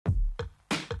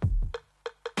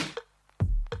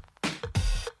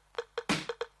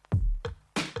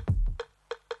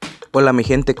Hola mi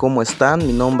gente, ¿cómo están?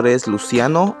 Mi nombre es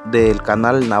Luciano del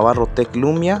canal Navarro Téc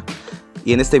Lumia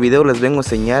y en este video les vengo a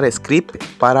enseñar script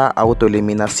para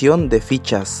autoeliminación de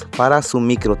fichas para su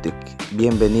MikroTik.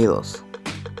 Bienvenidos.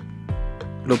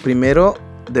 Lo primero,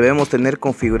 debemos tener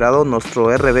configurado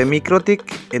nuestro Rb MikroTik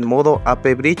en modo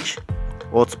AP Bridge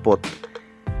Hotspot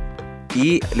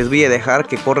y les voy a dejar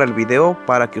que corra el video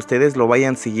para que ustedes lo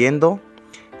vayan siguiendo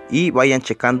y vayan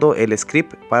checando el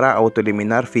script para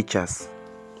autoeliminar fichas.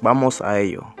 Vamos a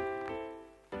ello.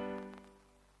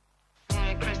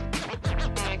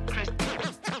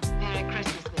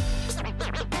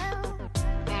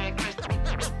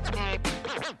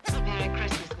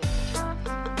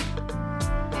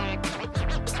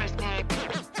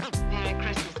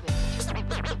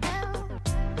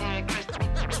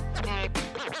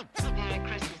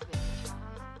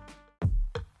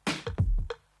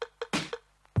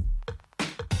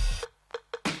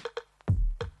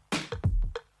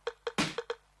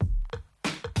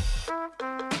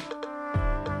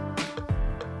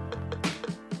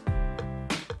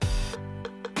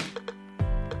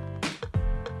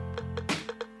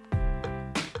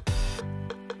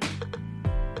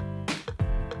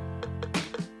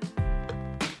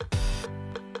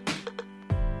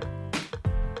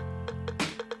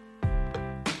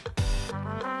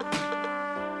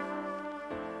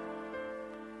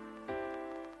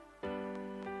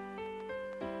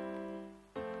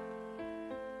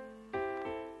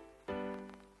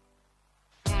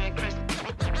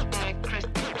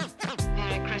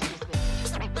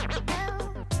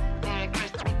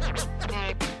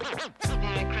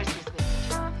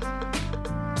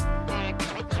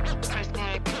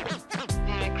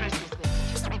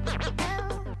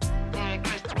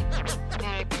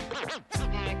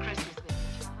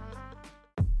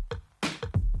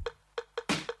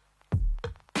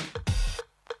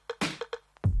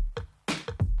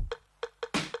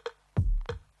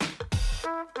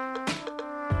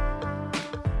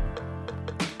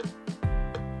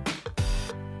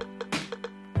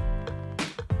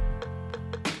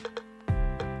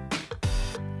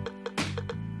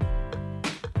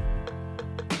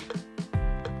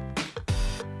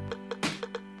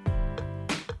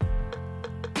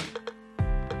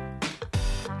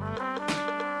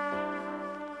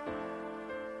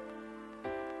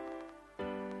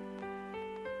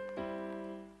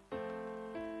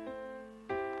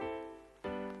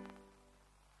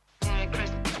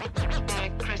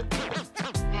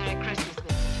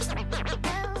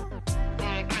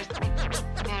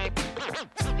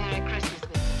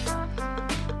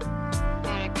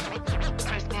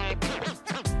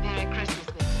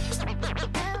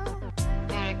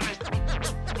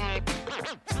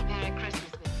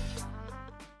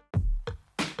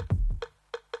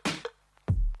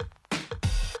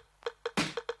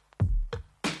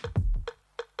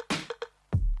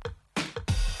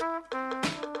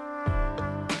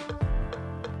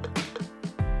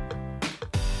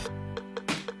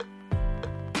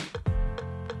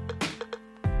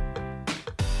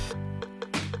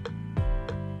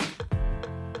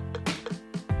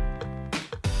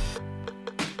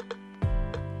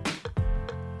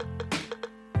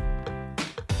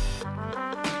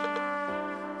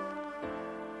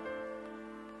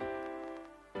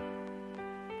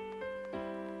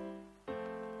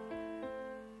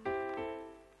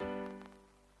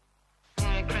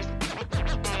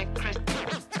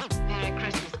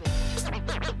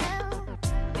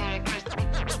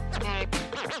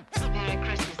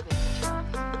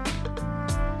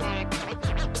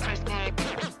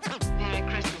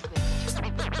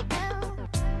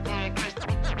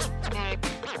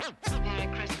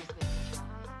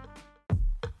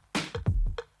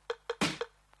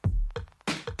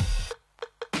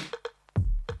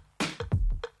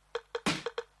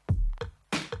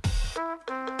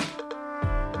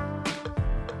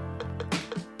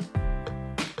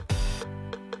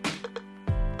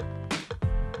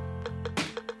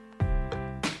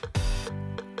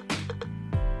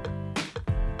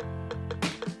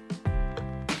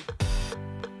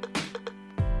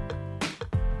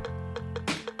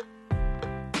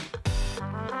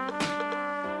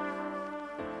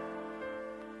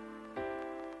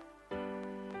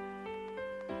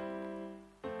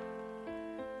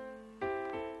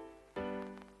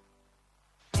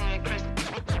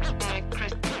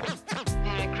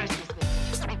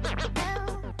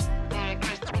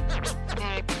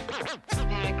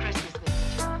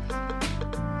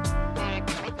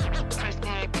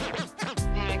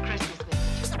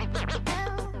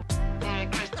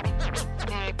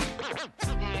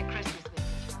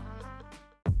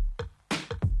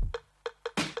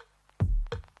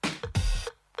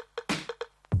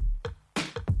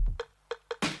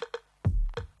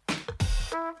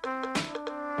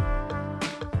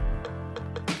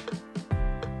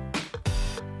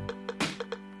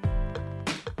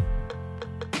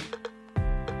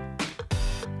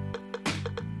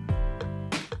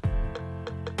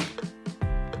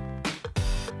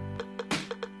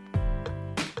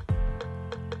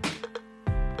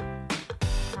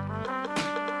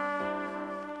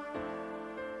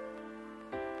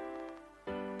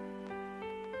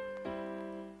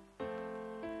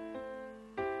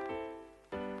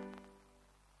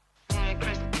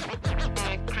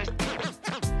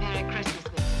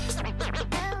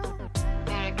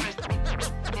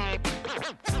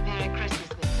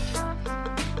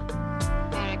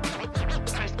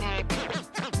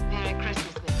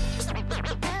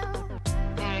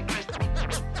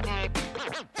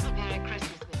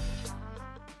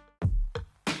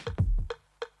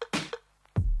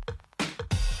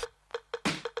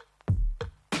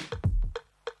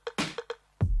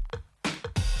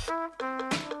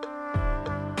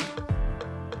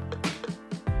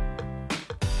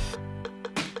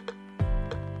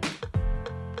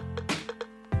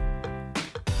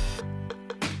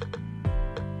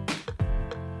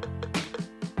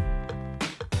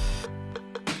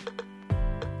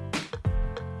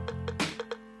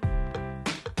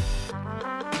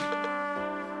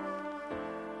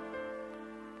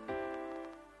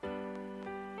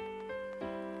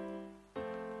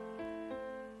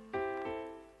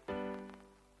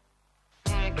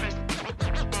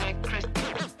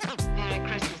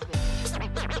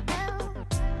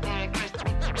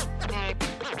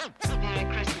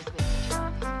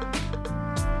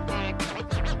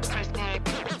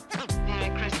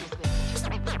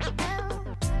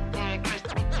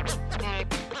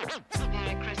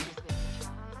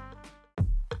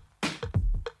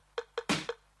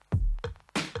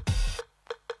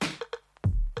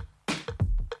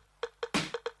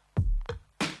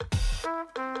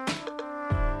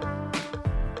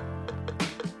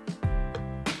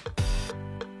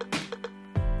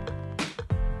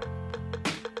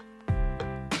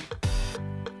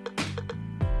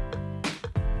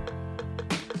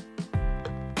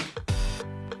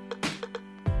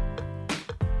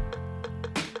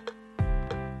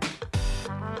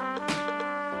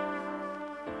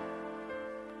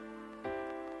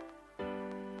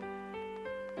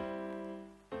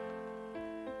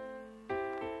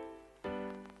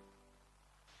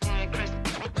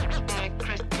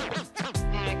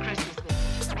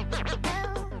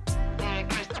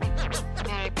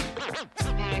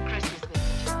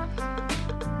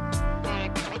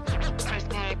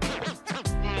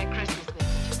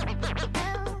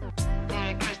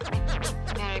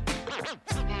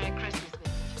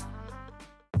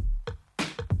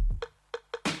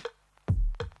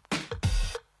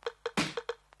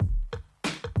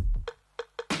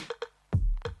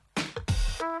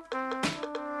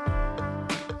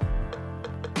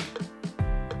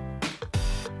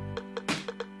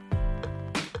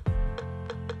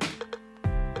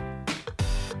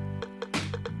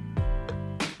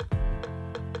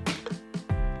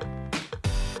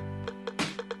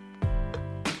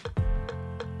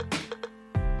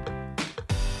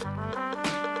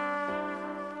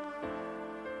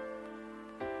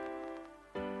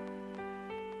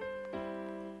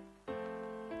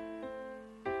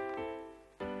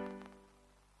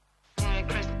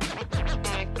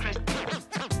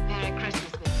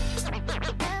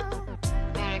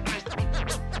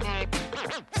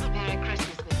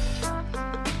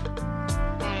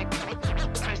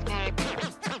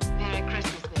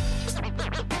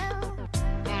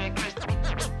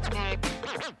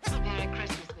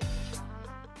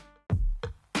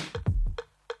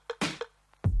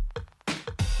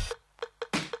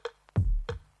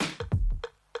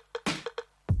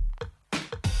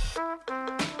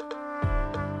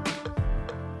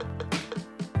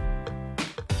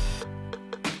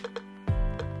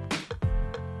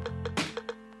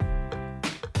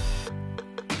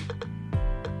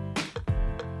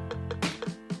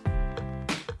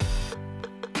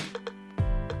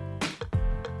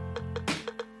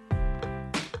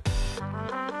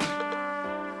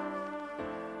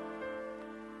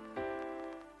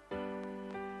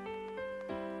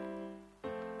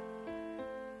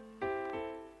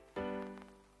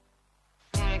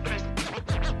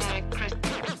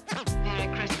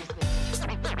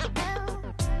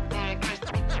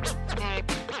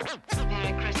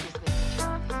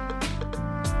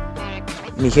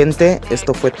 Mi gente,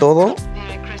 esto fue todo.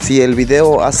 Si el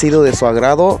video ha sido de su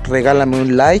agrado, regálame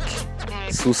un like,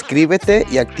 suscríbete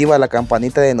y activa la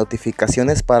campanita de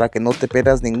notificaciones para que no te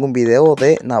pierdas ningún video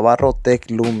de Navarro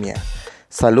Téc Lumia.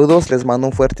 Saludos, les mando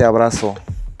un fuerte abrazo.